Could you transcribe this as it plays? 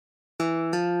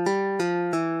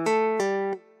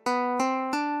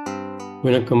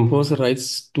When a composer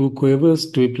writes two quavers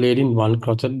to be played in one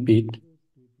crotchet beat,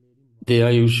 they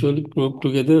are usually grouped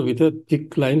together with a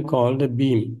thick line called a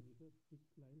beam.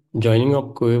 Joining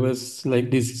of quavers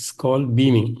like this is called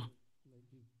beaming.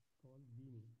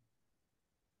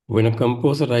 When a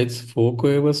composer writes four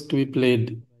quavers to be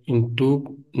played in two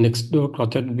next-door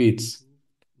crotchet beats,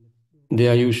 they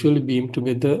are usually beamed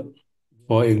together,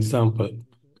 for example.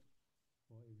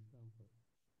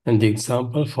 And the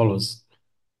example follows.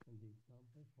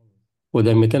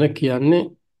 උදා මෙතන කියන්නේ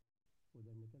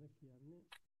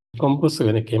කොම්පෝසර්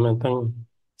කෙනෙක් එහෙම නැත්නම්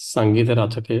සංගීත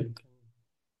රචකයෙක්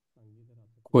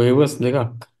quavers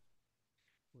දෙකක්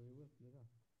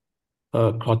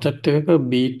crotchet එකක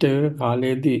beat එක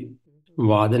කාලයේදී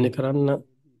වාදනය කරන්න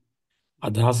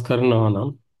අදහස් කරනවා නම්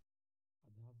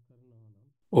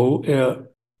ඔව් එය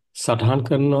සටහන්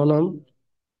කරනවා නම්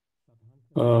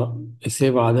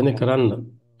එසේ වාදනය කරන්න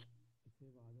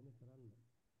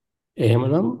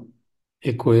එහෙමනම්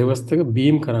ඒ quavers දෙක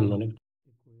beam කරන්න ඕනේ.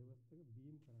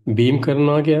 beam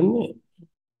කරනවා කියන්නේ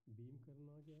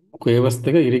quavers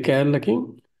දෙක ඉරි කෑල්ලකින්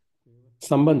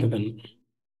සම්බන්ධ කරනවා.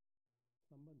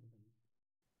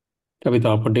 අපි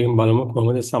තව පොඩ්ඩකින් බලමු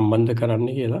කොහොමද සම්බන්ධ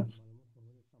කරන්නේ කියලා.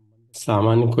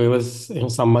 සාමාන්‍ය quavers එහෙම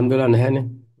සම්බන්ධ වෙලා නැහැනේ.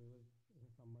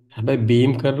 හැබැයි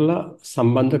beam කරලා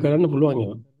සම්බන්ධ කරන්න පුළුවන්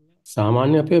ඒවා.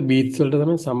 සාමාන්‍ය අපේ beats වලට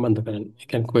තමයි සම්බන්ධ කරන්නේ. ඒ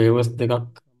කියන්නේ quavers දෙකක්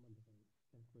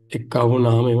එක්ක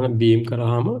වුණාම එහෙම beam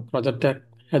කරාම project එකක්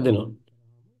හැදෙනවා.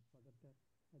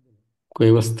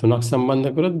 quavers තුනක් සම්බන්ධ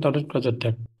කරොත් dotted project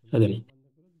එකක් හැදෙනවා.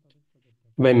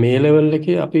 හැබැයි මේ level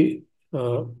එකේ අපි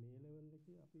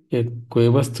ඒ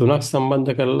quavers තුනක්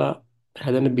සම්බන්ධ කරලා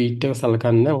හැදෙන beat එක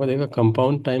සලකන්නේ නැහැ. මොකද ඒක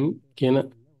compound time කියන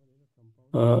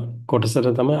කොටසට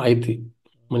තමයි අයිති.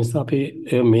 ඒ නිසා අපි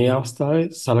මේ අවස්ථාවේ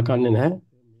සලකන්නේ නැහැ.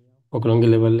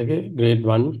 ඔකලොන්ගේ level එකේ grade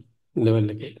 1 level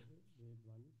එකේ.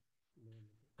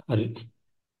 හරි.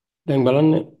 දැන්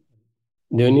බලන්න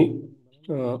දෙවෙනි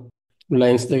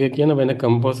lines දෙක කියන when a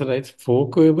composer writes four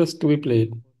quavers to be played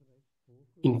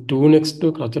in two next to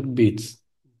crotchet beats,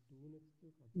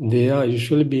 they are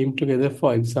usually beamed together,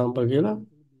 for example කියලා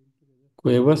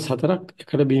quavers හතරක්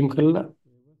එකට beam කරලා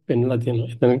පෙන්නලා තියෙනවා.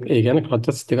 එතන ඒ කියන්නේ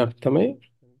crotchets දෙකක් තමයි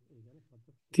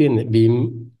තියෙන්නේ.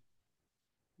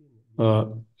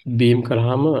 beam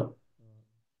කරාම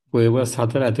quavers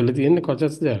හතර ඇතුලේ තියෙන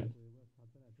crotchets දෙකක්.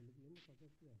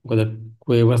 මොකද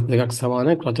quavers දෙකක්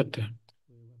සමානයි crotchet එකක්.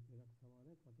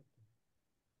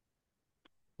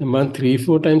 මම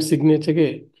 3-4 times signature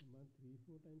එකේ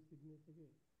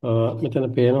මෙතන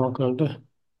පේනවා ඔයගලන්ට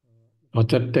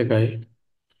crotchet එකයි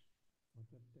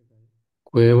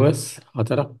quavers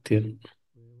හතරක් තියෙනවා.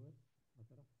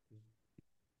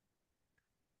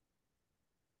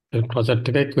 crotchet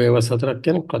එකයි quavers හතරක්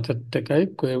කියන්නේ crotchet එකයි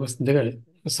quavers දෙකයි.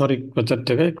 sorry crotchet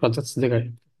එකයි crotchets දෙකයි.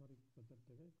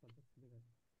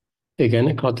 ඒ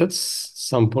කියන්නේ crotchets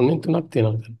සම්පූර්ණයෙන් තුනක්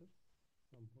තියෙනවා.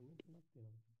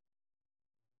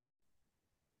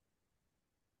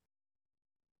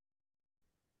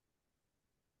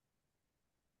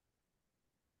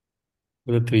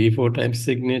 මොකද 3-4 times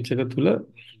signature එක තුල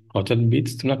crotchet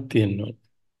beats තුනක් තියෙනවා.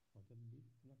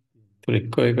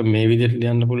 ඒක එක මේ විදිහට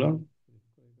ලියන්න පුළුවන්.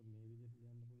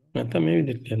 නැත්නම් මේ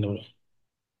විදිහට ලියන්න පුළුවන්.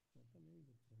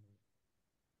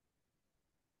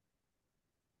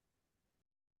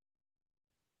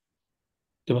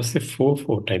 ඊට පස්සේ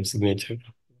 4-4 times signature එක.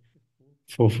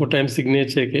 4-4 times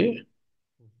signature එකේ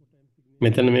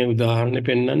මෙතන මේ උදාහරණේ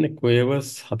පෙන්නන්නේ quavers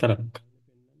හතරක්.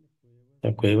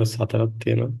 දැන් quavers හතරක්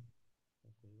තියෙනවා.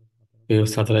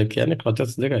 quavers හතරයි කියන්නේ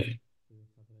crotchets දෙකයි.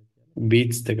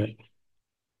 beats දෙකයි.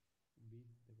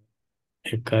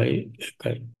 එකයි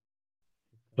එකයි.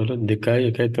 වල දෙකයි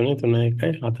එකයි තුනයි තුනයි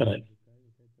එකයි හතරයි.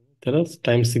 එතන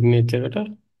time signature එකට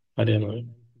හරියනවා.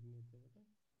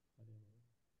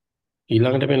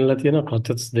 ඊළඟට පෙන්නලා තියෙන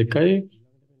crotchets දෙකයි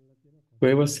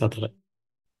quavers හතරයි.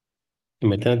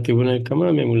 මෙතන තිබුණ එකම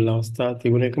මේ මුල් අවස්ථාවේ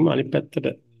තිබුණ එකම අනිත් පැත්තට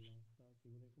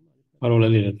පරවල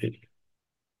ලියලා තියෙනවා.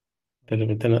 එතන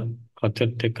මෙතන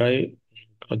crotchet එකයි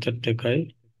එකයි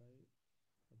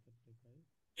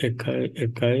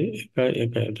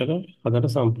එතන හතර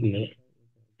සම්පූර්ණ වෙනවා.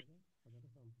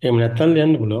 එහෙම නැත්නම්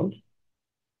ලියන්න පුළුවන්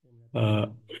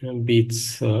beats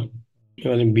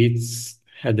වලින් beats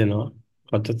හැදෙනවා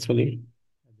crotchets වලින්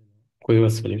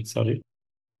quavers වලින් sorry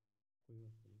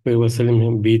quavers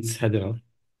වලින් beats හැදෙනවා.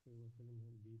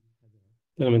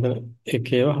 එතන මෙතන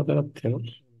එකේව හතරක්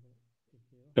තියෙනවා.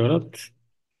 ඒවලත්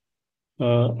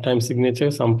time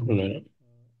signature සම්පූර්ණ වෙනවා.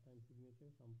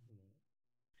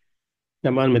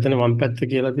 දැන් මම මෙතන වම් පැත්ත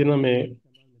කියලා තියෙනවා මේ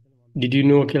did you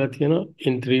know කියලා තියෙනවා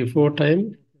in 3-4 time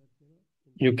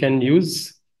you can use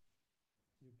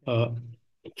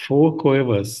 4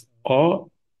 quavers or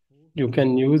you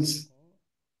can use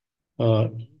uh,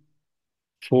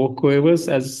 four quavers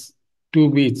as two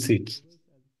beats each.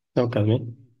 Okay,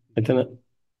 මෙතන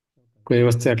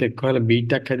quavers එකක් එක්ක හොයලා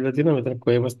beat එකක් හැදලා තියෙනවා. මෙතන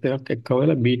quavers දෙකක් එක්ක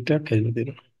හොයලා beat එකක් හැදලා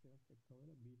තියෙනවා.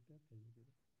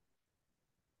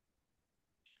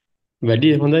 වැඩි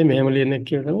හොඳයි මෙහෙම ලියන එක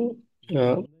කියලා තමයි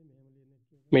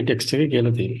මේ ටෙක්ස්ට් එකේ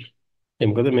කියලා තියෙන්නේ. ඒ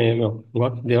මොකද මේ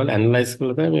හුඟක් දේවල් ඇනලයිස්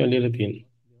කරලා තමයි මේ ලියලා තියෙන්නේ.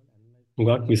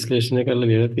 හුඟක් විශ්ලේෂණය කරලා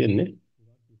ලියලා තියෙන්නේ.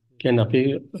 කියන්නේ අපි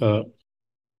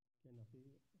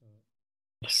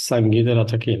සංගීත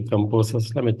රචකයන්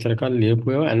කම්පෝසර්ස්ලා මෙච්චර කල් ලියපු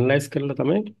ඒවා ඇනලයිස් කරලා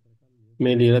තමයි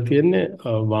මේ ලියලා තියෙන්නේ.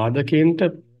 වාදකයන්ට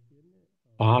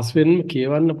පහසුවෙන්ම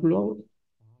කියවන්න පුළුවන්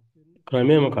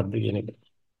ක්‍රමය මොකක්ද කියන එක.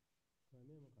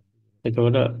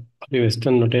 එතකොට අපි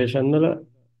වෙස්ටර්න් නොටේෂන් වල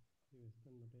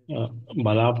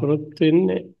බලාපොරොත්තු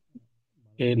වෙන්නේ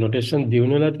ඒ නොටේෂන්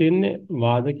දිනු වෙලා තියෙන්නේ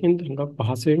වාදකින් හුඟක්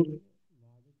පහසුවෙන්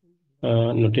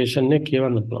නොටේෂන් එක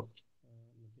කියවන්න පුළුවන්.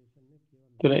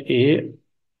 ඒතර ඒ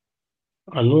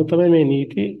අනුව තමයි මේ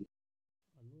නීති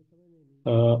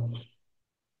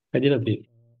හැදිලා තියෙන්නේ.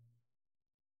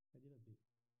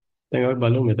 දැන් අපි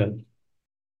බලමු මෙතන.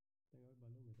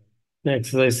 දැන්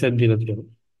එක්සර්සයිස් එකක් දීලා තියෙනවා.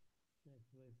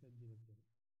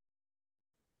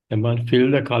 About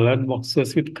fill the colored boxes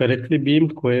with correctly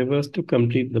beamed quavers to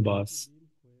complete the bars.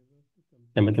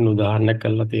 දැන් මෙතන උදාහරණයක්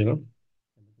කරලා තියෙනවා.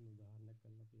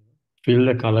 Fill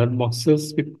the colored boxes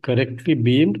with correctly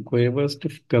beamed quavers to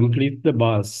complete the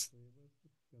bars.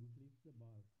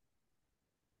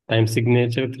 Time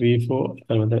signature 3 4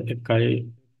 එතන එකයි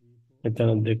මෙතන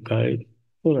දෙකයි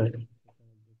තුනයි.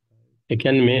 ඒ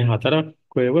කියන්නේ මේ හතරක්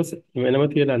quavers වෙනම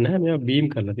තියලා නැහැ. මේවා beam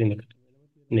කරලා තියෙන එකට.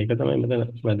 මේක තමයි මෙතන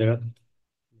වැදගත්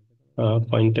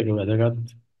point එක වැදගත්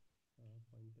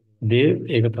දේ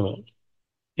ඒක තමයි.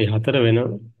 ඒ හතර වෙන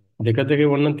දෙක දෙක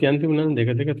වොන්නම් තියන් තිබුණා නම් දෙක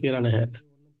දෙක තියලා නැහැ.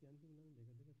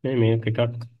 මේක එකක්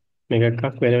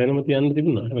වෙන වෙනම තියන්න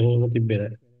තිබුණා. මෙහෙම තිබ්බේ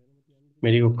නැහැ.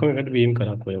 මේක ඔක්කොම එකට beam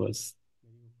කරා quavers.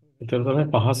 ඒතර තමයි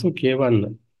පහසු කියවන්න.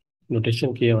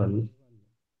 notation කියවන්න.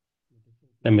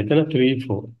 දැන් මෙතන 3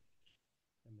 4.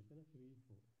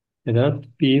 එතන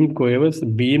beam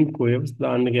quavers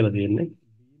දාන්න කියලා තියෙන්නේ.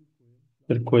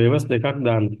 ඒත් quavers දෙකක්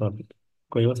දාන්න පුළුවන්.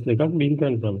 quavers දෙකක් beam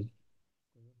කරන්න පුළුවන්.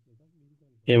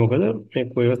 ඒ මොකද මේ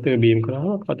quavers දෙක beam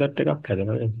කරාම කතට් එකක්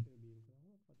හැදෙනවා.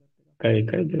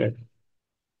 එකයි දෙකයි.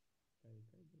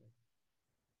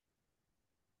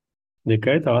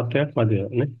 දෙකයි තවත් එකක්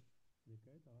මදිනවා නේ.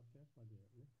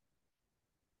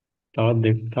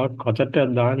 තවත් කතට්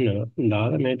එකක්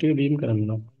දාලා මේ ටික beam කරන්න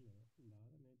ඕන.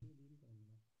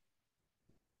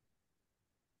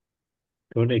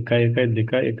 ඒකට 1 1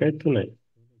 2 1 3යි.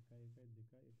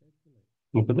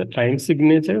 මොකද time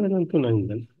signature වෙනන් 3යි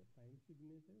ඉඳන්.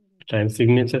 time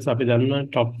signatures අපි දන්නවා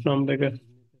top number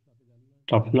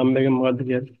එක මොකද්ද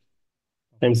කියන්නේ?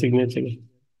 time signature එක.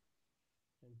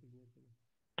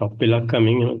 top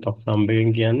ඉලක්කමින් top number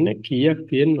එකෙන් කියන්නේ කීයක්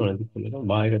තියෙන්න ඕනද කියලා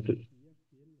බාහිරට.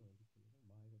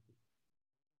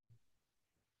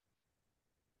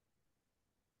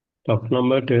 top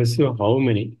number tells you how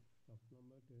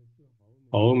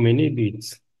many beats.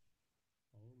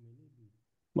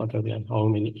 මතකද කියන්නේ how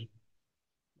many.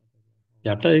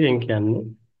 යට එකෙන්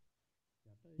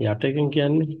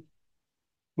කියන්නේ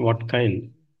what kind.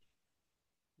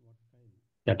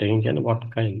 යට එකෙන් කියන්නේ what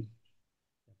kind.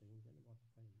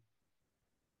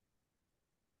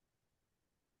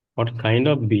 what kind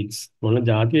of beats. මොන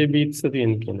જાතියේ beats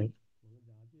තියෙන කියන්නේ.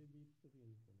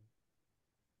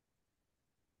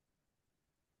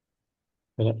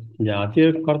 જાතිය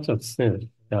quartets නේද?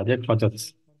 જાතිය quartets.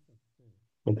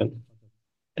 මෙතන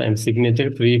time signature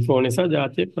 3 4 නිසා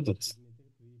જાතිය quartets.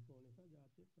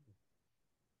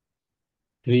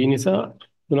 3 නිසා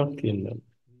තුනක් තියෙනවා.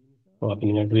 ඔය අපි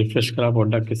නිකන් රිෆ්‍රෙෂ් කරලා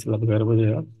පොඩ්ඩක් ඉස්සෙල්ලා අපි කරපු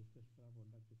දේ.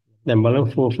 දැන් බලමු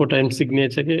 4 4 time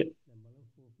signature එකේ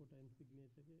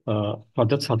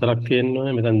quartets හතරක්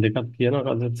තියෙනවා. මෙතන දෙකක් තියෙනවා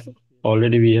quartets.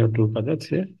 Already we have two quartets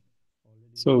here.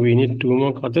 So we need two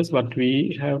more quartets, but we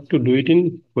have to do it in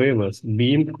quavers,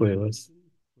 beam quavers.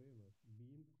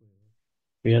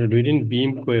 We are doing it in beam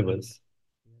quavers.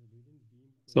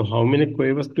 So how many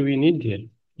quavers do we need here?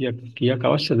 කීයක්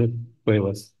අවශ්‍යද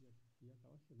quavers?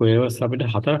 quavers අපිට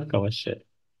හතරක් අවශ්‍යයි.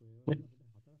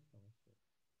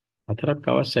 හතරක්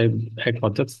අවශ්‍යයි. ඒ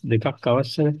quartets දෙකක්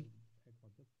අවශ්‍යනේ.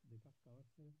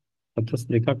 quartets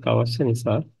දෙකක් අවශ්‍ය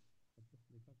නිසා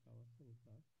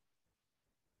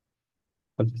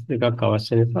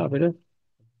අපිට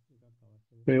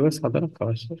quavers හතරක්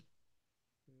අවශ්‍යයි.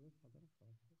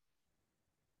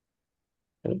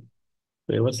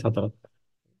 quavers හතරක්.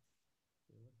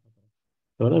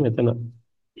 එතකොට මෙතන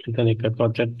එක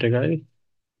quartet එකයි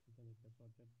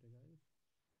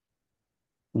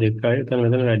දෙකයි එතන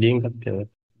මෙතන වැඩියෙන් එකක් තියෙනවා.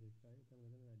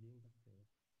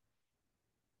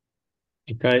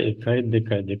 එකයි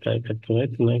දෙකයි එකක් තුනයි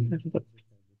තුනයි එකයි.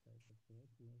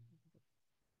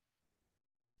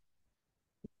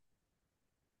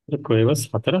 ඒක කොහෙවස්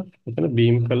හතරක් එතන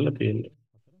බීම් කරලා තියෙන්නේ.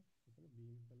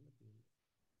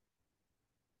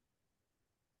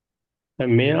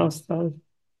 දැන් මේ අවස්ථාව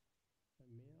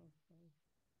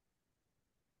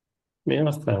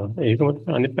ඒකම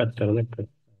තමයි අනිත් පැත්තට දැක්කේ.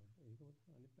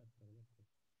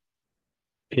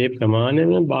 ඒ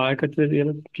ප්‍රමාණයම භාගක ඇතුලේ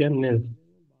කියන්නේ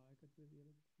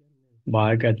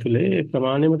භාගක ඇතුලේ ඒ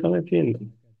ප්‍රමාණයම තමයි තියෙන්නේ.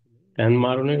 දැන්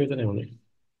මාරුනේ විතරයි උනේ.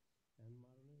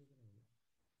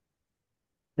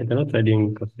 එතනත් වැඩියෙන්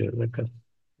කස්සේ දැක්ක.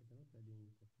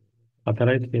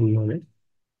 හතරයි තියෙන්නේ.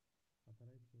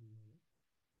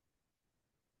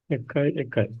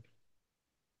 එකයි.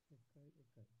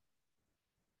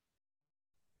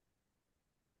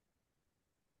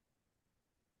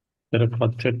 ඒතර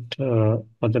ප්‍රොජෙක්ට්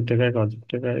එකයි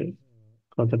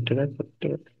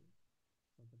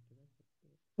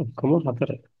ඔක්කොම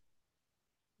හතරයි.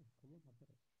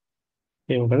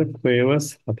 ඒ මොකද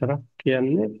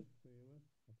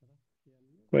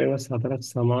quavers හතරක්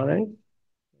සමානයි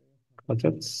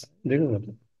ප්‍රොජෙක්ට්ස් දෙකකට.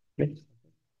 නේ?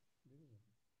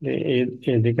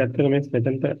 ඒ දෙක අතර මේ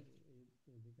මෙතනට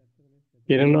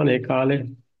කියනවනේ ඒ කාලේ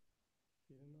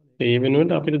ඒ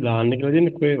වෙනුවට අපිට දාන්න කියලා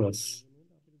දෙන්නේ quavers.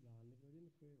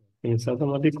 ඒ නිසා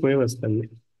තමයි අපි quavers ගන්නේ.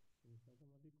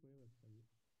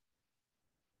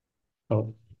 ඔව්.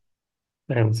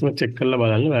 හැමසම චෙක් කරලා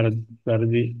බලන්න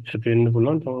වැරදි ඇති වෙන්න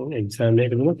පුළුවන්. තමයි එක්සෑම්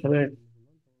එකක දුන්නත් හැබැයි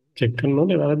චෙක්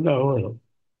කරනකොට වැරද්ද අහුවෙනවා.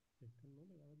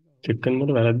 චෙක්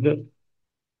කරනකොට වැරද්ද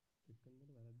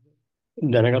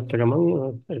දැනගත්ත ගමන්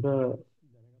ඒක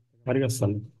හරි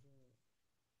ගස්සන්න.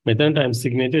 මෙතන time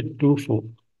signature 24.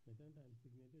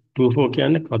 24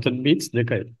 කියන්නේ crotchet beats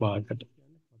දෙකයි භාගකට.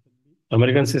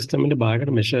 ඇමරිකන් සිස්ටම් එකේ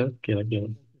භාගකට measure කියලා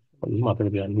කියනවා. මතක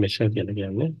තියාගන්න measure කියලා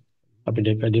කියන්නේ අපිට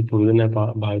ඒක වැඩි පුරුදු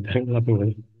නැහැ භාවිත කරලා අපි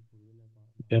මොකද.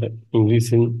 ඒතර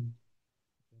ඉංග්‍රීසියෙන්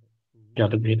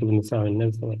යට දෙහිතු නිසා වෙන්නේ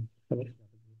නැහැ.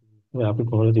 හැබැයි අපි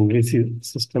කොහොමද ඉංග්‍රීසි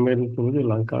සිස්ටම් එකෙන් පුරුදු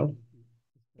ලංකාව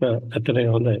ඇත්තටම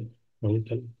හොඳයි. මම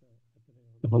හිතන්නේ.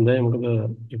 හොඳයි මොකද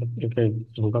ඒක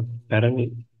මොකක් පැරණි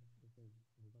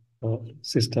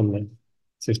සිස්ටම් එක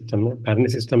පැරණි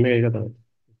සිස්ටම් එක ඒක තමයි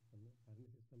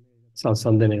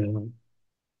සංසන්දනය වෙනවා.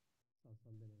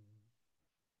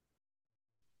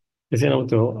 එසේ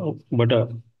නමුත්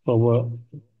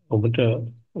ඔබට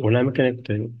ඕනෑම කෙනෙක්ට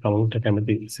කවුන්ට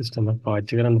කැමති සිස්ටම් එකක්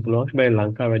පාවිච්චි කරන්න පුළුවන්. හැබැයි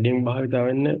ලංකාව වැඩියෙන් භාවිත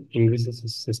වෙන්නේ ඉංග්‍රීසි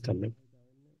සිස්ටම් එක.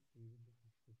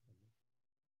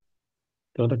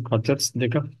 ඒකට crotchets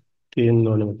දෙකක් තියෙන්න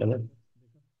ඕනේ මෙතන.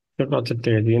 ඒ crotchet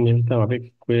එකේ තියෙන නිසා අපි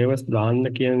quavers දාන්න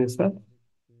කියන නිසා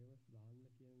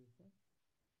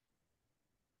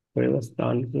quavers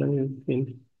දාන්න කියලා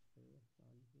තියෙන්නේ.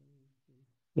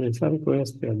 ඒ නිසා අපි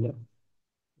quavers දාන්න.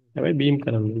 හැබැයි beam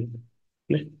කරන්න ඕනේ.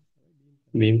 නේ?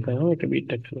 beam කරනවා එක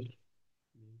beat එකක් කරලා.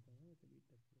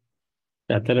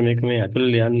 ඇත්තට මේක මේ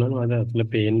ඇතුළ ලියන්න ඕන මට ඇතුළ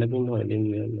පේන්න දුන්නා වලින්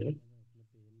ලියන්නේ.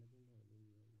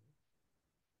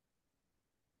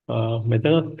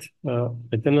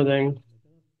 මෙතන දැන්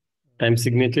time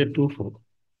signature 24.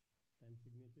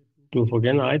 24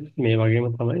 කියන්නේ ආයෙත් මේ වගේම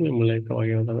තමයි මේ මුල එක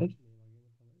වගේම තමයි.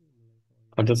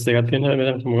 අදස් දෙකක් තියෙනවා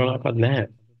මෙතන මොකක්වත් නැහැ.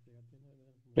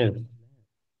 නේද?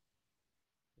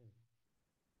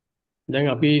 දැන්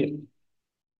අපි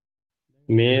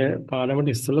මේ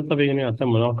පාඩමට ඉස්සෙල්ලත් අපි ඉගෙන ගත්ත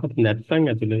මොනවාක්වත් නැත්නම්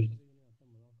ඇතුලේ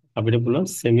අපිට පුළුවන්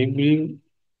semi brief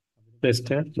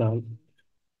test එකක් දාන්න.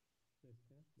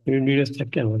 semi brief test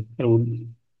එකක් යනවා. අර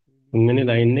උන්වනේ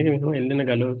ලයින් එක මෙහෙම එල්ලෙන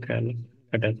ගලවක් කරලා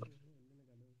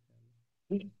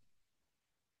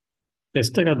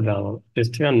ටෙස්ට් එකක් දානවා.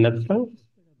 ටෙස්ට් එකක් නැත්නම්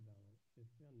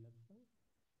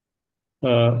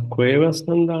quavers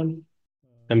නම් දාන්න.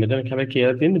 දැන් මෙතන හැබැයි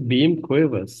කියලා තියෙන්නේ beam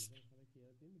quavers.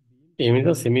 ඒ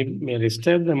නිසා semi මේ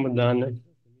register දැම්ම දාන්න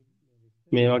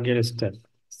මේ වගේ register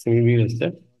semi brief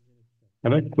register.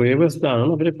 හැබැයි quavers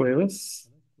දානවා අපිට quavers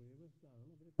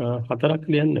හතරක්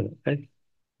ලියන්න බෑ.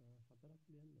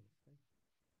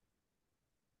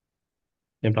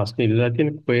 මේ ප්‍රශ්නේ ඉල්ලලා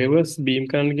තියෙන quavers beam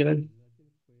කරන්න කියලා.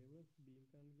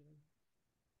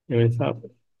 ඒ නිසා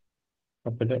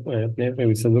අපිට මේ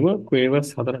විසඳුම quavers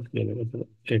හතරක් ලියන්න.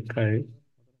 එකයි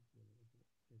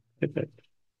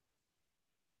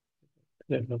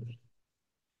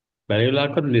බැරි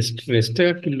වෙලාවකත් ලිස්ට්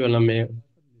එකක් ඉල්ලුවා නම්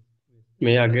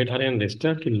මේ අගේට හරියන ලිස්ට්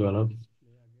එකක් ඉල්ලුවා නම්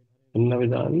එන්න අපි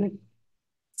දාන්නේ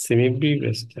semi brief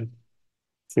register.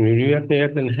 semi brief එකක්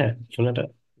නේද නැහැ. ඒනට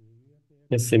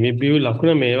මේ semi brief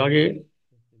ලකුණ මේ වගේ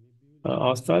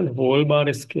අවස්ථාවල whole bar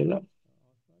s කියලා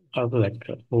අර්ථ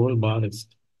දක්වනවා. whole bar s.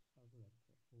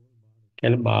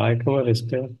 කියන්නේ බාහිරකම රෙස්ට්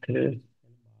එකක්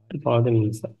පවතින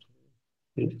නිසා.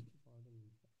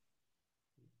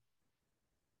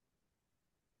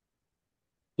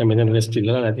 දැන් මෙතන රෙස්ට්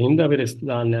ඉල්ලලා නැති හින්දා අපි රෙස්ට්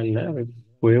දාන්න යන්නේ නැහැ. අපි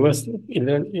කොයවස්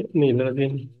ඉල්ලලා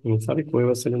තියෙන්නේ. ඒ නිසා අපි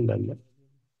කොයවස් වලින් දාන්න.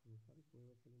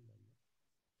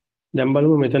 දැන්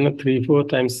බලමු මෙතන 3-4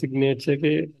 times signature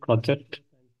එකේ crotchet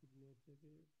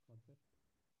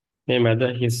මේ මැද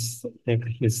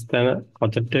හිස් තැන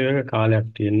crotchet එකක කාලයක්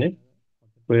තියෙන්නේ.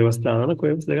 කොයවස් දානවා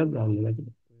කොයවස් දෙකක් දාන්න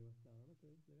නැහැ.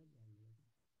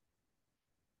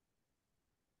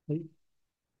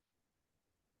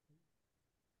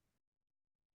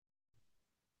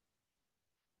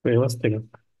 කොයවස්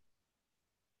දෙකක්.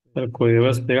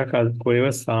 කොයවස් දෙකක්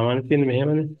කොයවස් සාමාන්‍ය තියෙන්නේ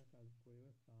මෙහෙමනේ.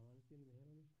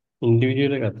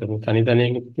 ඉන්ඩිවිජුවල් එකක් ගත්තා. තනි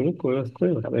තනියෙන් තිබුණ කොයවස්.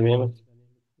 අපි මෙහෙම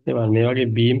මේ වගේ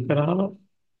බීම් කරාම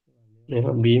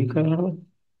මෙහෙම බීම් කරාම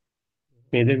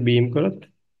මේ දෙක බීම් කරොත්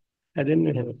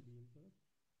හැදෙන්නේ එහෙම.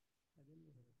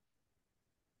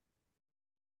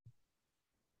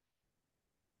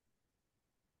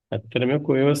 ඇත්තටම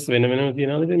කොයවස් වෙන වෙනම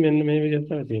තියනවාද ඉතින් මෙන්න මේ විදිහට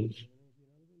තමයි තියෙන්නේ.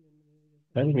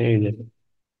 හරි මේ විදිහට.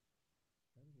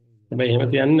 හැබැයි එහෙම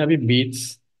තියන්නේ අපි බීට්ස්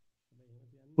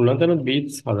උලන්තර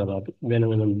බීට්ස් හදලා අපි වෙන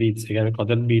වෙනම බීට්ස් ඒ කියන්නේ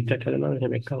කතර බීට් එකක් හදනවා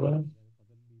එහෙම එකක් හදලා.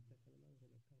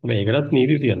 හැබැයි ඒකටත්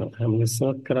නීති තියෙනවා. හැම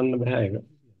වෙස්සමත් කරන්න බෑ ඒක.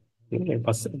 ඊට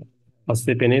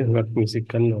පස්සේ පෙනේ හුඟක් මියුසික්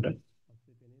කරනකොට.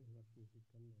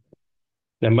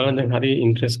 දැන් බලන්න දැන් හරි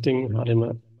ඉන්ටරෙස්ටිං හරිම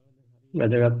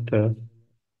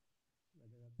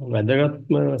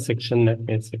වැදගත්ම සෙක්ෂන් එකක්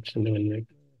මේ සෙක්ෂන් එක.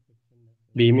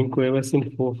 beaming quavers in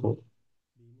 4/4.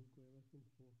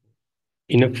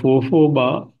 In a 4/4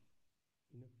 bar,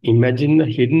 imagine a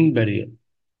hidden barrier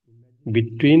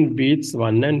between beats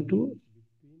 1 and 2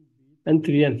 and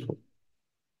 3 and 4.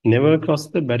 Never cross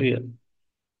the barrier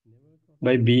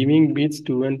by beaming beats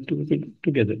 2 and 2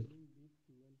 together.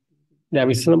 දැන්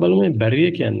අපි ඉස්සෙල්ලා බලමු මේ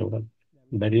barrier කියන්නේ මොකක්ද?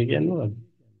 barrier කියන්නේ මොකක්ද?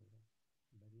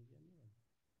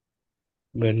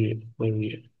 barrier.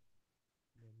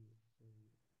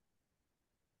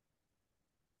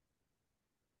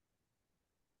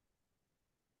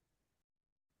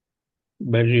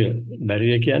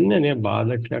 barrier කියන්නේ නේ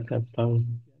බාධකයක් නැත්තම්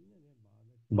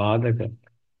බාධක.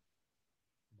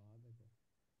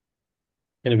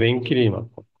 එන වෙන්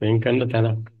කිරීමක්. වෙන් කරන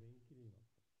තැනක්.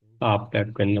 ආප්පයක්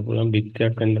වෙන්න පුළුවන්,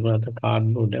 බිත්තියක් වෙන්න පුළුවන්,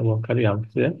 කාඩ්බෝඩ් මොකක් හරි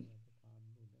අවශ්‍ය.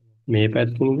 මේ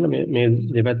පැත්තෙන් මේ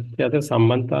දෙපැත්ත අතර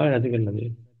සම්බන්ධතාවය නැති කරලා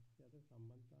දෙනවා.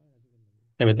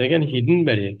 දැන් මෙතන කියන්නේ hidden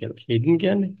barrier කියලා. hidden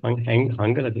කියන්නේ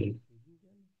හංගලා තියෙනවා.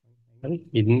 හරි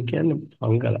hidden කියන්නේ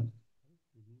හංගලා.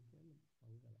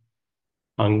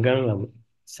 හංගනලම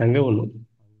සංගවුණු.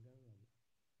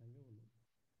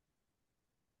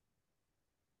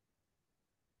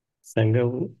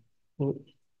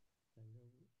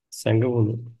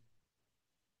 සංගවුණු.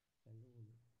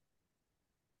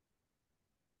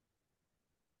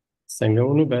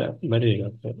 සංගවුණු barrier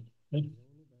එකක්.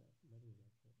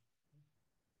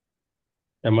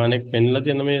 යමානෙක් පෙන්ලා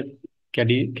තියෙන මේ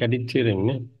කැඩිච්ච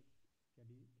ඉරෙන්නේ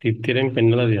තිත්තිරෙන්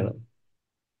පෙන්ලා තියෙනවා.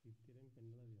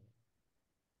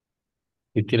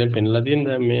 තිත්තිරෙන් පෙන්ලා තියෙන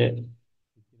දැන්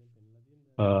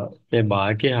මේ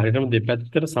භාගයේ හරියටම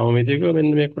දෙපැත්තට සමමිතියව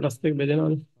මෙන්න මේ කොටස් දෙක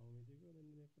බෙදෙනවානේ.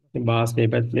 මේ බාස්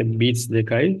මේ පැත්තේ බීට්ස්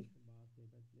දෙකයි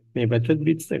මේ පැත්තේ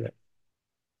බීට්ස් දෙකයි.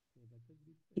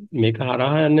 මේක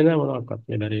හරහා යන්නේ නැහැ මොනවාක්වත්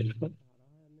මේ බැරියකට.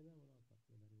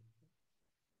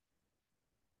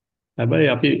 හැබැයි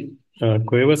අපි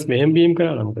කොයවස් මෙහෙම බීම්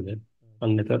කරා නම් මොකද?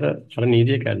 අන්න එතකොට අර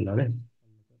නීතිය කැඩලා නේ.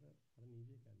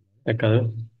 ඒක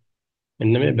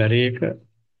මෙන්න මේ බැරි එක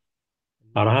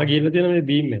හරහා ගිහිල්ලා තියෙන මේ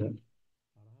බීම් එක.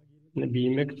 මේ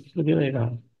බීම් එක තියෙන එක.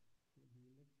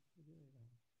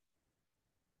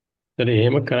 ඒතර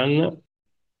එහෙම කරන්න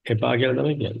එපා කියලා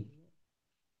තමයි කියන්නේ.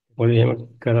 මොකද එහෙම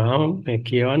කරාම මේ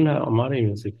කියවන්න අමාරුයි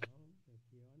මියුසික්.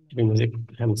 ඒ මියුසික්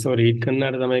හැමසෝ රීඩ්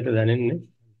කරනාට තමයි ඒක දැනෙන්නේ.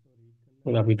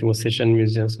 මොකද අපි තුමු සෙෂන්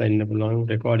මියුසියන්ස් වෙන්න පුළුවන්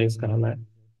රෙකෝඩින්ග්ස් කරලා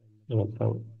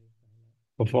නැත්නම්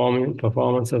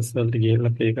performances වලට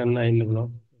ගිහිල්ලා ප්ලේ කරන්න ඉන්න පුළුවන්.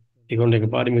 ඒගොල්ලෝ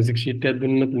එකපාරට මියුසික් ෂීට් එකක්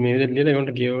දුන්නොත් මේ විදිහට ලියලා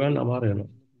ඒගොල්ලන්ට කියව ගන්න අමාරු වෙනවා.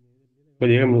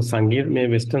 මොකද ඒක සංගීත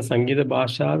මේ වෙස්ටර්න් සංගීත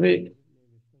භාෂාවේ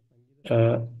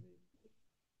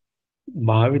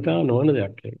භාවිතා නොවන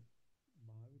දෙයක් ඒක.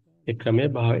 ඒ ක්‍රමයේ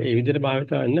ඒ විදිහට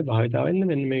භාවිතා වෙන්නේ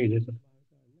මෙන්න මේ විදිහට.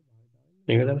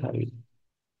 මේක තමයි හරි.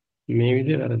 මේ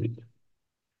විදිහ වැරදි.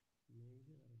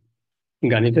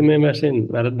 ගණිතමය වශයෙන්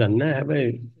වැරද්දක් නැහැ. හැබැයි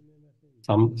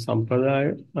සම්ප්‍රදාය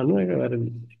අනුව ඒක වැරදි.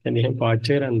 කියන්නේ එහෙම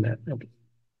පාවිච්චි කරන්නේ නැහැ. හරි.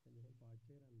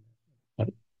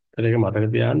 ඒක මතක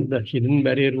තියාගන්න the hidden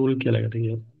barrier rule කියලා එකට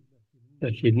කියනවා. The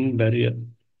hidden barrier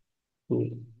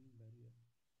rule.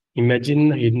 Imagine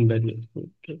the hidden barrier.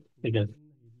 Okay.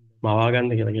 මවා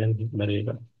ගන්න කියලා කියන්නේ බැරි එක.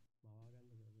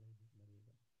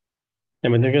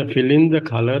 දැන් මෙතන fill in the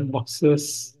colored boxes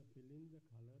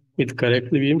with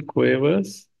correctly beamed quavers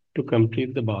to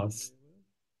complete the bars.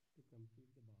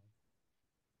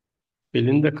 Fill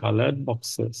in the colored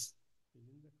boxes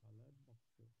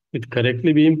with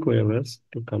correctly beamed quavers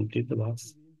to complete the bars.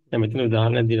 දැන් මෙතන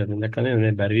උදාහරණයක් දීලා තියෙනවා. දැන්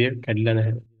කන්නේ බැරි එක කැඩිලා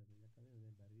නැහැ.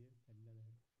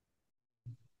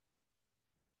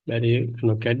 බැරි එක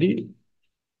නොකැඩි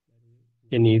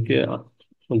ඒ නීතිය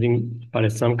හොඳින්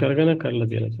පරිස්සම් කරගෙන කරලා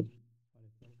තියෙනවා.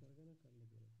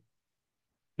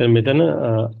 දැන් මෙතන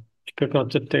එක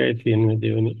කන්සෙප්ට් එකයි තියෙන්නේ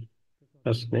දෙවෙනි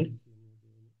ප්‍රශ්නේ.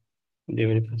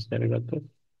 දෙවෙනි ප්‍රශ්නේ ගත්තොත්.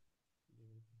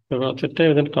 ඒ කන්සෙප්ට් එක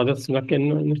මෙතන කඩස් තුනක්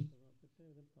එන්නවනේ.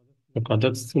 ඒ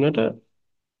කඩස් තුනට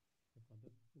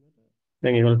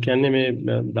දැන් ඒගොල්ලෝ කියන්නේ මේ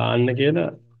දාන්න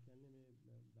කියලා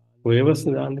කොයවස්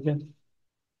දාන්න කියන්නේ.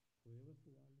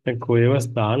 දැන් කොයවස්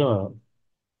දානවා.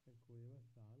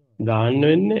 දාන්න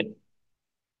වෙන්නේ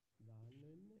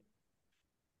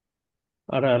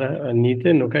අර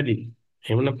නීතිය නොකඩි.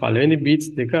 එහෙමනම් පළවෙනි බීට්ස්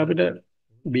දෙක අපිට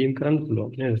බීම් කරන්න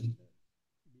පුළුවන් නේද?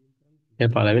 ඒ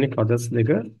පළවෙනි කඩස් දෙක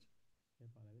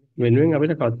වෙනුවෙන්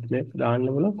අපිට මේ දාන්න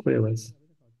පුළුවන් කොයවස්.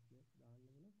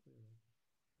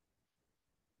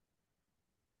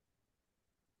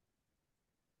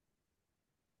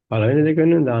 පළවෙනි දෙක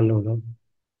වෙනුවෙන් දාන්න පුළුවන්.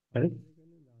 හරි?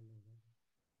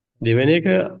 දෙවෙනි එක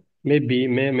මේ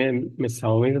මේ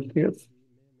සෞමික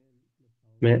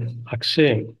මේ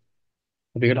අක්ෂයෙන්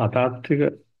අපිට අතාත්වික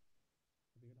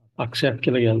අක්ෂයක්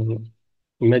කියලා කියනවා.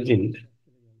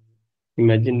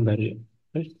 imagine barrier.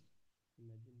 හරි?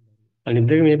 අනිත්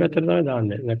දෙක මේ පැත්තට තමයි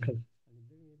දාන්නේ. දැක්කද?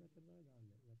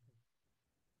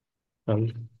 දැන්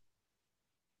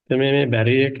මේ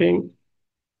බැරි එකෙන්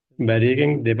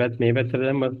දෙපැත්ත මේ පැත්තට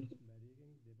දැම්ම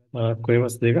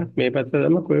කොයවස් දෙක මේ පැත්තට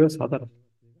දැම්ම කොයවස් හතරක්.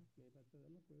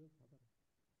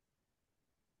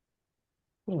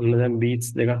 ඔන්න දැන් බීට්ස්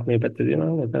දෙකක් මේ පැත්තේ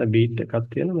තියෙනවා. මෙතන බීට් එකක්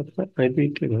තියෙනවා. මෙතන අනිත්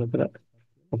බීට් එක. මෙතන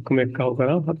ඔක්කොම එක්කව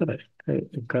කරාම හතරයි.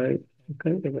 එකයි.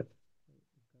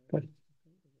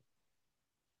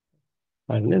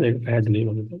 හරිනේ ඒක පැහැදිලි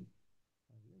වුණා.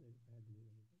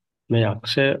 මේ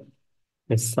අක්ෂය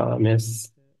මේ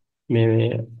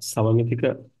සමමිතික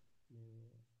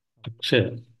අක්ෂය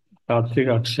තාත්වික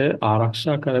අක්ෂය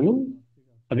ආරක්ෂා කරමින්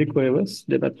අපි කොයවස්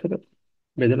දෙපැත්තට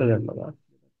බෙදලා දැම්මා.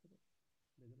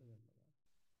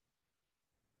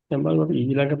 දැන් බලමු අපි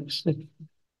ඊළඟ ප්‍රශ්නේ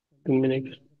තුන්වෙනි එක.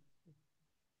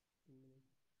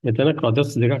 මෙතන කඩස්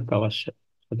දෙකක් අවශ්‍යයි.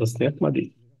 කඩස් දෙකක් මදි.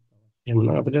 එහෙනම්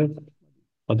අපිට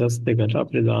කඩස් දෙකට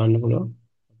අපිට දාන්න පුළුවන්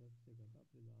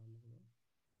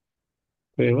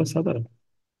කොයවස් හතරක්.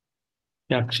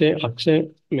 අක්ෂය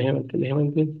මෙහෙම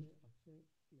තියෙන්නේ.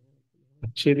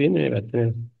 අක්ෂය තියෙන්නේ මේ පැත්තේ.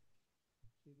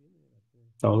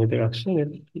 සමමිතික අක්ෂය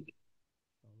නේද?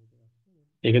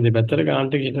 ඒක දෙපැත්තට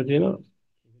ගන්නට කියලා තියෙනවා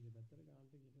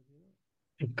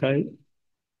 1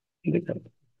 2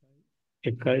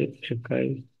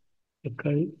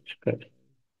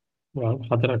 1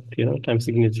 හතරක් තියෙනවා ටයිම්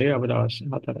සිග්නේචර් එක අපිට අවශ්‍ය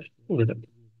හතරයි උඩට.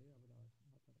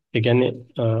 ඒ කියන්නේ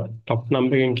top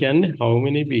number එකෙන් කියන්නේ how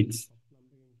many beats.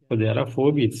 So there are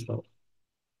 4 beats now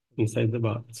inside the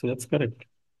bar. So that's correct.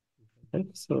 Right?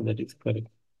 So that is correct.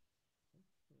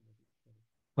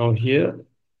 Now here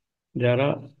there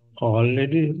are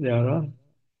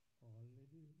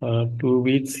 2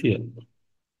 beats here.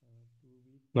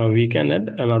 Now we can add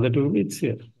another 2 beats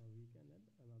here.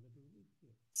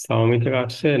 සමමිතික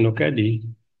අක්ෂය නොකඩි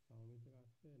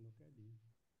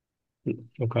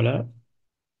නොකඩ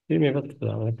මේ පැත්තට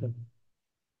දාන්න.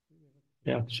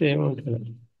 මේ අක්ෂය එහෙම උන්ටද.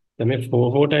 දැන් මේ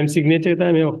 4 times signature එක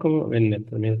තමයි මේ ඔක්කොම වෙන්නේ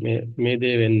නැත්නම් මේ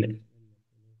දේ වෙන්නේ.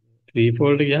 3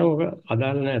 fold ගියාම ඔක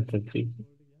අදාළ නැහැ නැත්නම් 3.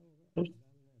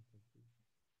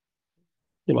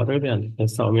 මේ මතක තියාගන්න.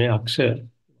 මේ අක්ෂය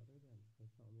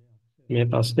මේ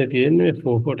ප්‍රශ්නේ තියෙන්නේ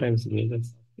 4 times signature.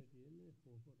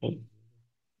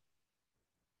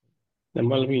 දැන්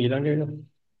බලමු ඊළඟ එක.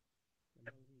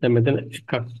 දැන් මෙතන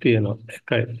එකක් තියෙනවා.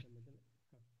 එකයි.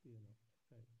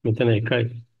 මෙතන එකයි.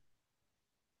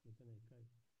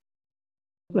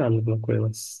 දාන්න පුළුවන්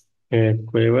කොයවස්.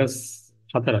 කොයවස්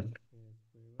හතරක්.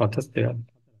 52ක්.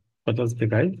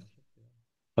 52යි.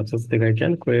 52යි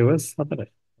කියන්නේ කොයවස් හතරයි.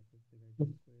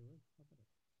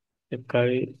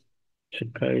 එකයි.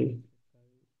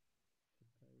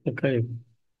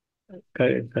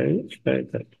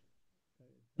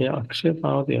 මේ අක්ෂය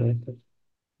පාව තියෙනවා.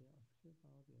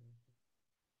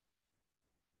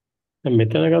 දැන්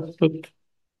මෙතන ගත්තොත්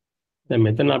දැන්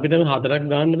මෙතන අපිට හතරක්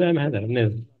දාන්න බෑ මහදර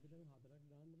නේද?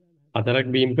 හතරක්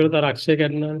බීම් කරලා තර අක්ෂය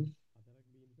කැඩෙනවානේ.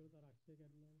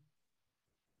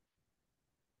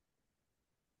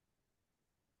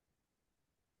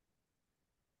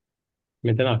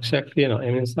 මෙතන අක්ෂයක් තියෙනවා.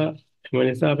 ඒ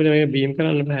නිසා අපිට මේක බීම්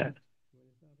කරන්න බෑ.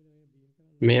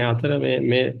 මේ අතර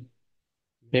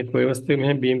මේ කොයි වස්තුවේ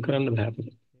මෙහෙම බීම් කරන්න බෑ අපිට.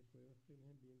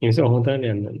 ඒ නිසා ඔහොම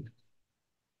තමයි යන්න ඕනේ.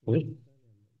 හරි?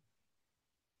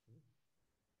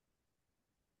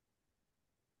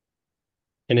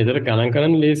 එනේ ඒතර ගණන්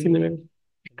කරන්න ලේසිනේ මේක.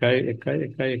 1 1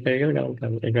 1 1 කියලා ගණන්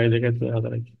කරන්න. 1 2 3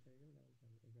 4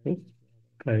 හරි?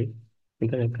 1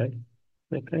 මෙතන 1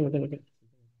 1 මෙතන 1.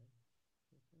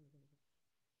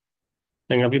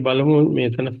 දැන් අපි බලමු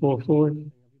මෙතන 4 4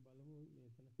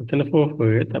 මෙතන 4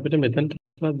 4 අපිට මෙතන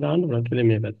දාන්න ඕන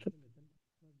මේ පැත්ත.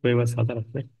 කොයිවස් හතරක්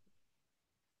නේ.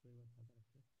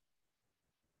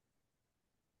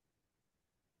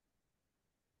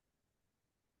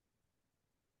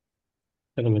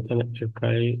 එතන මෙතන 1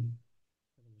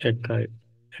 1 1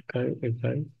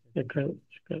 1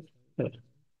 1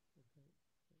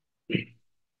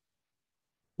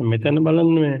 මෙතන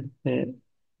බලන්න මේ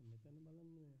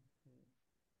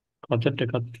කචට්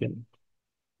එකක්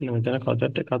තියෙනවා. මෙතන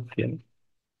කචට් එකක් තියෙනවා.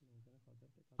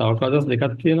 තව කචට්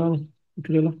දෙකක් තියෙනවානේ.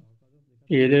 ඉතින් වෙලා.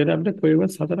 ඒ දෙකට අපිට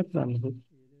කොයිවස් හතරක් දාන්න පුළුවන්.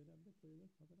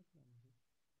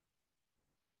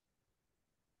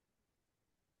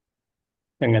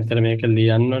 දැන් ඇත්තට මේක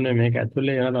ලියන්න ඕනේ මේක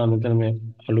ඇතුලේ යනවා. මෙතන මේ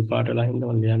අලු පාට වෙලා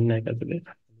හින්දා මම ලියන්නේ ඒක ඇතුලේ.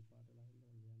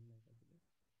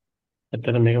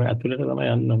 ඇත්තට මේක ඇතුලට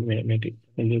තමයි යන්න ඕනේ මේ ටික.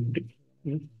 මේ ටික.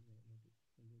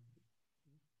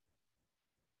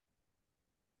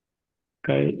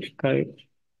 කයි කයි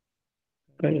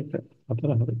කයි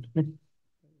හතර හතර.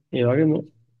 ඒ වගේම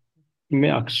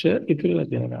මේ අක්ෂ ඉතුරුලා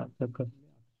තියෙන කාටක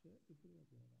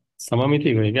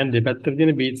සමමිතිය. ඒ කියන්නේ දෙපැත්තට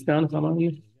තියෙන බීට්ස් ගන්න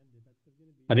සමානනේ.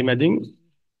 හරි මැදින්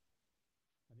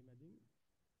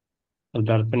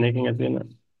දර්පණයකින් ඇති වෙන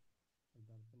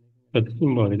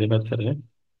ප්‍රතිබිම්බවල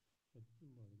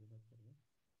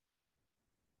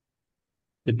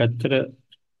දෙපැත්තට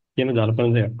තියෙන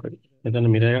දර්පණ දෙකක් වගේ.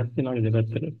 මෙතන මිර එකක් තියෙනවා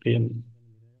දෙපැත්තට පේන.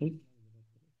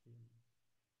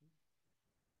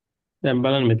 දැන්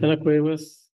බලන්න මෙතන කොයිවස්